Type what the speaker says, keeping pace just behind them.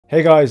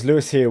Hey guys,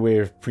 Lewis here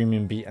with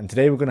PremiumBeat, and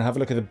today we're going to have a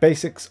look at the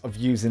basics of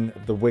using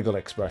the wiggle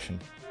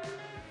expression.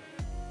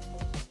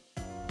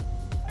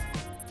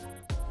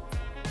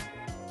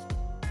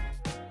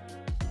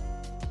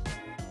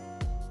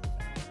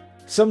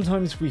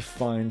 Sometimes we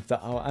find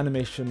that our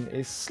animation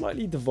is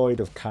slightly devoid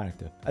of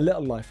character, a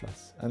little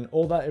lifeless, and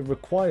all that it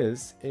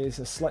requires is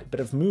a slight bit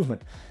of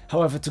movement.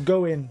 However, to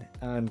go in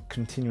and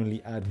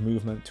continually add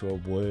movement to a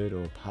word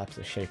or perhaps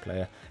a shape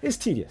layer is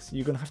tedious.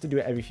 You're going to have to do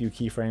it every few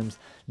keyframes,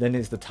 then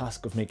is the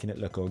task of making it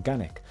look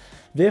organic.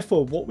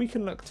 Therefore, what we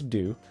can look to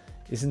do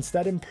is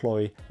instead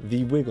employ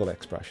the wiggle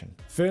expression.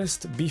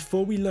 First,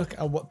 before we look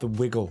at what the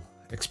wiggle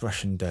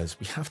expression does,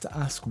 we have to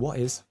ask, what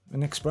is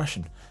an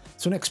expression?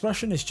 So an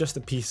expression is just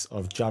a piece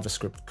of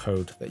JavaScript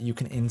code that you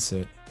can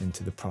insert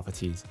into the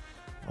properties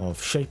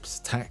of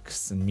shapes,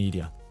 texts, and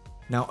media.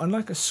 Now,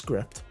 unlike a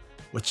script,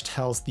 which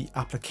tells the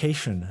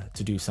application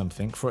to do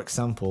something, for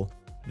example,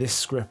 this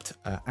script,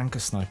 Anchor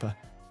Sniper,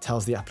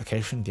 tells the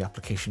application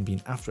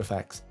being After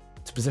Effects,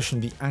 to position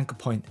the anchor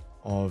point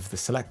of the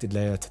selected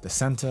layer to the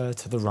center,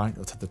 to the right,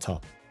 or to the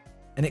top.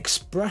 An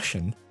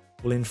expression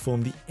will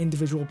inform the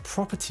individual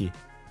property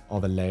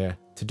of a layer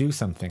to do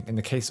something. In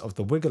the case of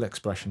the wiggle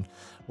expression,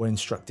 we're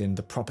instructing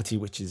the property,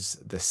 which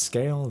is the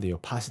scale, the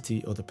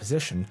opacity, or the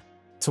position,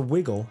 to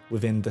wiggle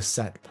within the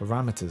set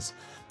parameters.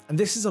 And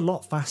this is a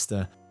lot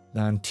faster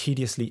than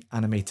tediously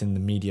animating the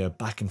media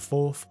back and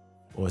forth,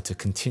 or to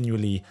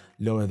continually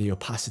lower the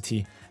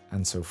opacity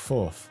and so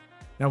forth.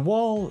 Now,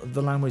 while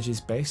the language is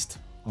based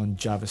on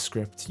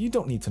JavaScript, you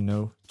don't need to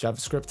know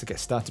JavaScript to get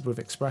started with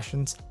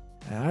expressions.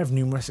 I have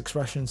numerous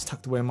expressions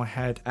tucked away in my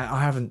head.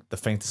 I haven't the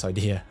faintest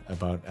idea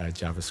about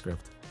JavaScript.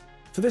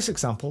 For this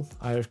example,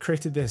 I've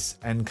created this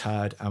end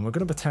card, and we're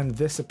going to pretend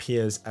this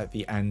appears at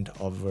the end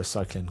of a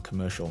recycling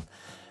commercial.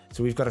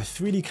 So we've got a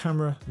 3D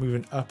camera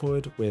moving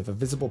upward with a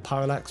visible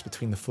parallax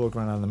between the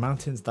foreground and the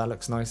mountains. That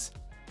looks nice.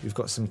 We've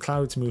got some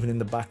clouds moving in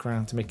the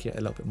background to make it a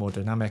little bit more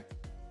dynamic,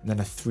 and then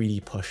a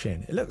 3D push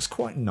in. It looks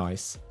quite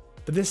nice,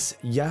 but this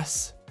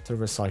yes to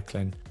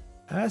recycling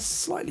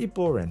slightly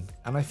boring,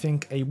 and I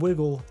think a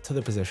wiggle to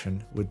the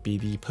position would be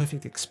the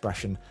perfect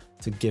expression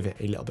to give it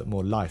a little bit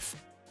more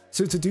life.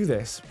 So to do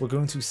this, we're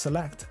going to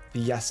select the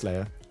yes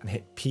layer and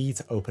hit P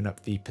to open up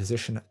the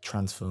position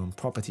transform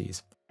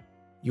properties.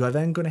 You are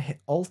then going to hit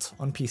Alt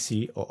on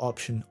PC or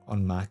Option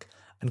on Mac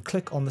and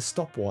click on the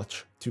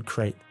stopwatch to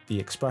create the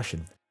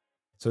expression.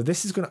 So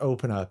this is going to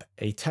open up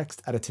a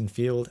text editing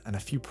field, and a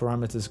few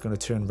parameters are going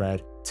to turn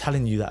red,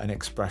 telling you that an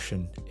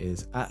expression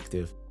is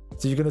active.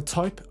 So you're going to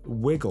type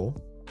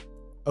wiggle,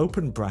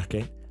 open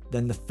bracket,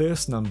 then the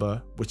first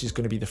number, which is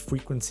going to be the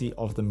frequency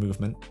of the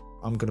movement.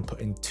 I'm going to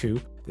put in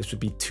 2. This would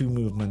be 2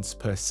 movements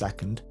per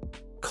second,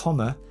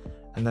 comma,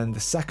 and then the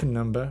second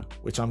number,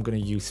 which I'm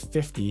going to use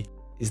 50,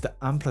 is the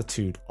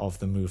amplitude of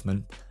the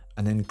movement,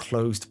 and then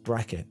closed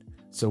bracket.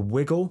 So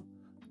wiggle,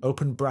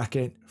 open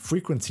bracket,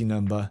 frequency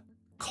number,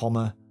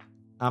 comma,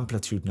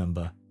 amplitude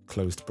number,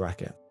 closed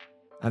bracket.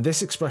 And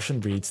this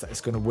expression reads that it's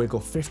going to wiggle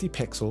 50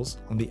 pixels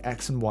on the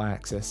X and Y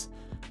axis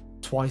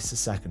twice a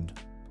second.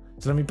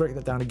 So let me break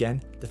that down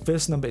again. The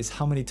first number is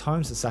how many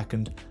times a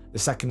second. The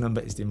second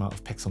number is the amount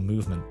of pixel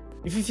movement.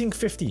 If you think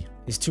 50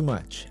 is too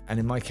much, and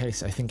in my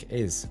case I think it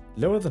is,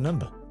 lower the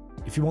number.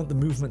 If you want the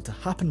movement to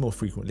happen more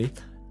frequently,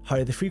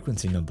 higher the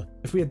frequency number.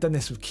 If we had done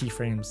this with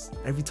keyframes,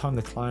 every time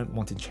the client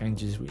wanted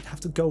changes, we'd have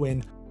to go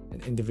in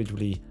and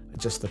individually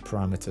adjust the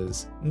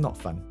parameters. Not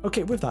fun.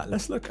 Okay, with that,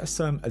 let's look at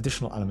some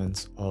additional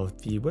elements of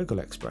the wiggle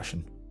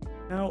expression.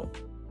 Now,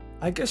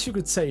 I guess you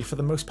could say for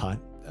the most part,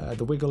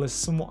 the wiggle is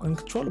somewhat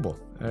uncontrollable.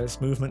 This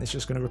movement is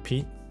just going to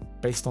repeat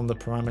based on the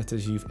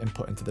parameters you've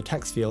input into the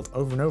text field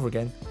over and over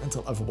again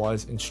until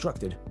otherwise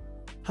instructed.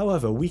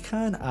 However, we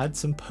can add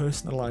some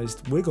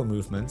personalized wiggle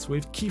movements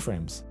with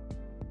keyframes.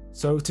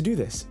 So to do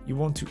this, you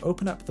want to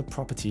open up the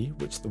property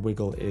which the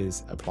wiggle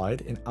is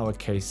applied, in our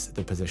case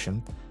the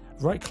position,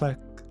 right-click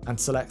and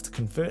select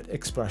Convert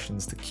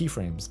Expressions to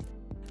Keyframes.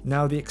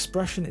 Now the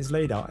expression is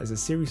laid out as a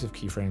series of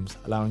keyframes,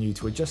 allowing you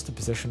to adjust the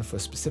position for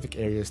specific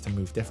areas to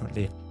move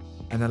differently,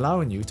 and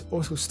allowing you to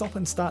also stop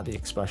and start the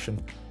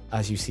expression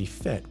as you see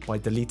fit by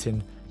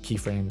deleting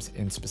keyframes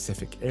in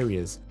specific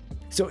areas.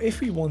 So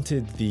if we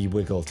wanted the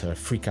wiggle to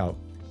freak out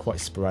quite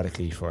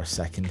sporadically for a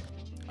second,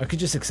 I could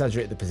just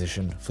exaggerate the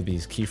position for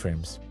these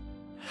keyframes.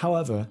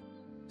 However,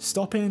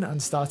 stopping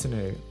and starting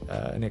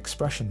an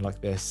expression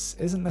like this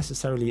isn't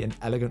necessarily an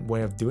elegant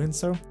way of doing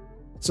so.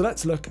 So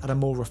let's look at a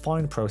more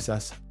refined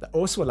process that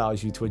also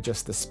allows you to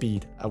adjust the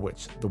speed at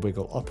which the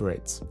wiggle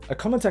operates. A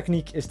common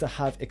technique is to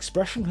have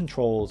expression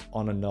controls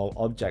on a null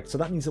object. So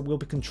that means that we'll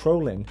be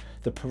controlling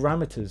the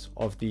parameters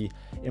of the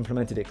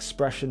implemented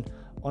expression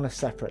on a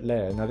separate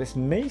layer. Now this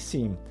may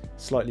seem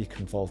slightly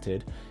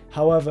convoluted.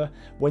 However,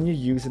 when you're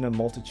using a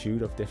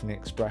multitude of different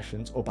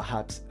expressions, or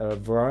perhaps a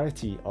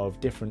variety of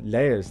different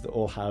layers that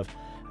all have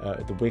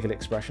the wiggle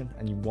expression,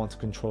 and you want to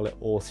control it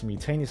all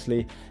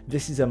simultaneously,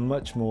 this is a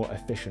much more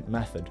efficient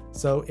method.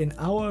 So in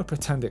our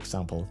pretend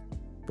example,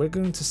 we're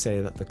going to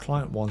say that the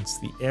client wants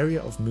the area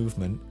of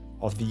movement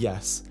of the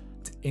yes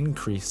to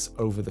increase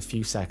over the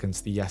few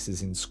seconds the yes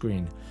is in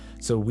screen.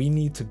 So we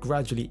need to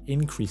gradually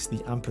increase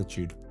the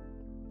amplitude.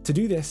 To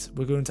do this,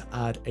 we're going to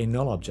add a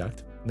null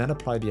object, and then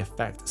apply the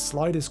effect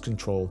sliders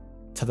control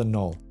to the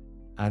null.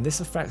 And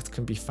this effect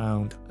can be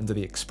found under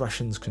the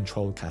expressions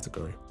control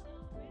category.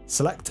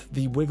 Select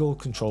the wiggle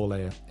control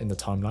layer in the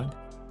timeline,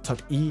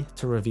 type E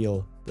to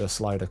reveal the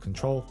slider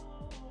control,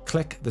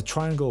 click the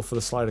triangle for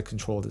the slider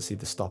control to see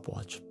the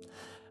stopwatch.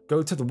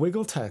 Go to the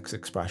wiggle text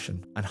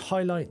expression and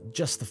highlight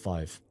just the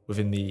 5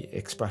 within the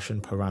expression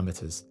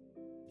parameters.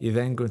 You're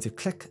then going to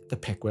click the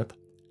pick whip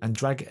and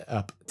drag it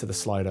up to the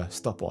slider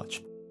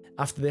stopwatch.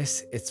 After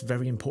this, it's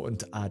very important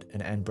to add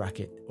an end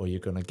bracket or you're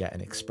going to get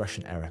an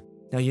expression error.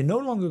 Now you're no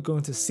longer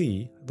going to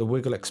see the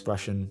wiggle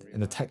expression in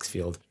the text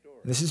field.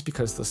 And this is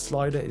because the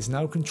slider is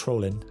now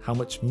controlling how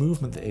much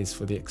movement there is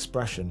for the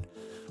expression,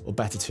 or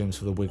better terms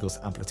for the wiggle's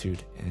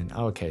amplitude in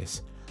our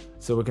case.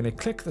 So we're going to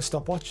click the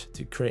stopwatch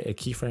to create a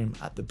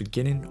keyframe at the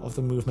beginning of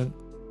the movement.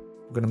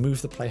 We're going to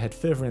move the playhead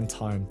further in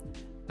time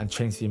and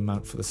change the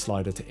amount for the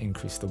slider to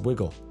increase the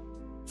wiggle.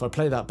 If I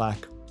play that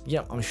back,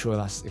 yeah, I'm sure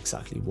that's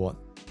exactly what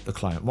the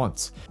client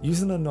wants.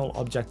 Using a null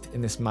object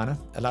in this manner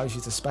allows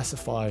you to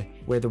specify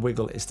where the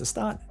wiggle is to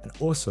start and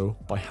also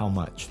by how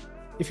much.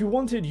 If you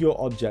wanted your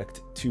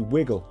object to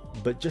wiggle,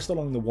 but just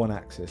along the one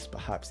axis,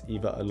 perhaps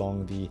either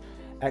along the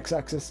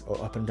x-axis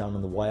or up and down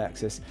on the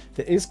y-axis,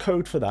 there is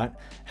code for that.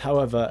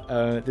 However,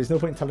 there's no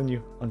point in telling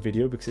you on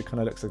video because it kind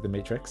of looks like the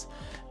Matrix.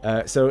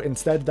 So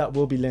instead, that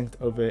will be linked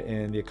over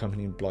in the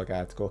accompanying blog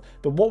article.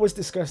 But what was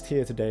discussed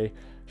here today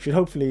should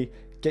hopefully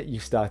get you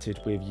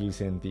started with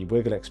using the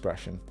wiggle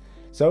expression.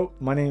 So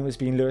my name has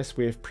been Lewis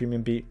with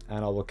PremiumBeat,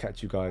 and I will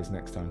catch you guys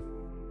next time.